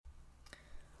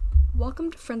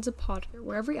Welcome to Friends of Potter,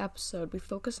 where every episode we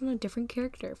focus on a different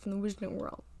character from the Wizarding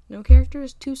world. No character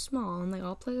is too small, and they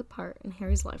all play a part in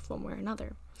Harry's life one way or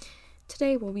another.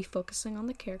 Today we'll be focusing on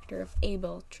the character of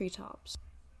Abel Treetops.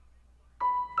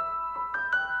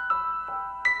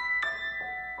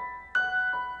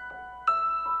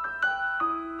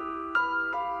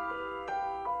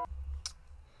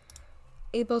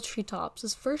 Abel Treetops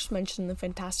is first mentioned in the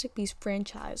Fantastic Beasts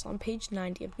franchise on page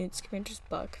 90 of Newt Scamander's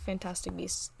book, Fantastic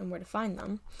Beasts and Where to Find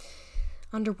Them.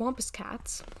 Under Wampus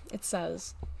Cats, it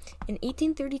says, in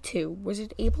 1832,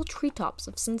 Wizard Abel Treetops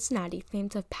of Cincinnati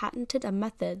claimed to have patented a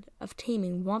method of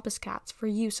taming Wampus Cats for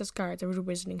use as guards over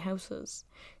wizarding houses.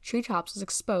 Treetops was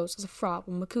exposed as a fraud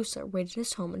when Makusa raided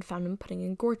his home and found him putting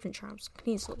engorgement charms on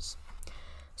Kneazles.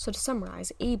 So to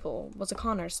summarize, Abel was a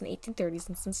con artist in the 1830s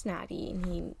in Cincinnati, and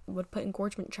he would put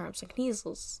engorgement charms on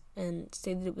Kneazles and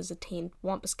stated it was a tamed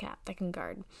Wampus cat that can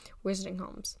guard wizarding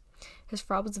homes. His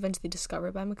fraud was eventually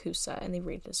discovered by Makusa, and they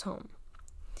raided his home.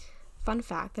 Fun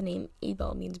fact, the name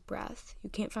Abel means breath.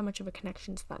 You can't find much of a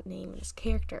connection to that name in his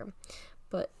character,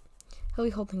 but he'll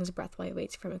be holding his breath while he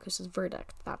waits for Makusa's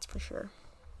verdict, that's for sure.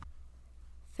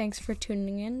 Thanks for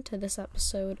tuning in to this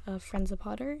episode of Friends of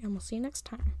Potter, and we'll see you next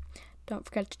time. Don't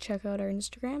forget to check out our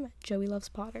Instagram at Joey Loves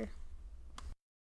Potter.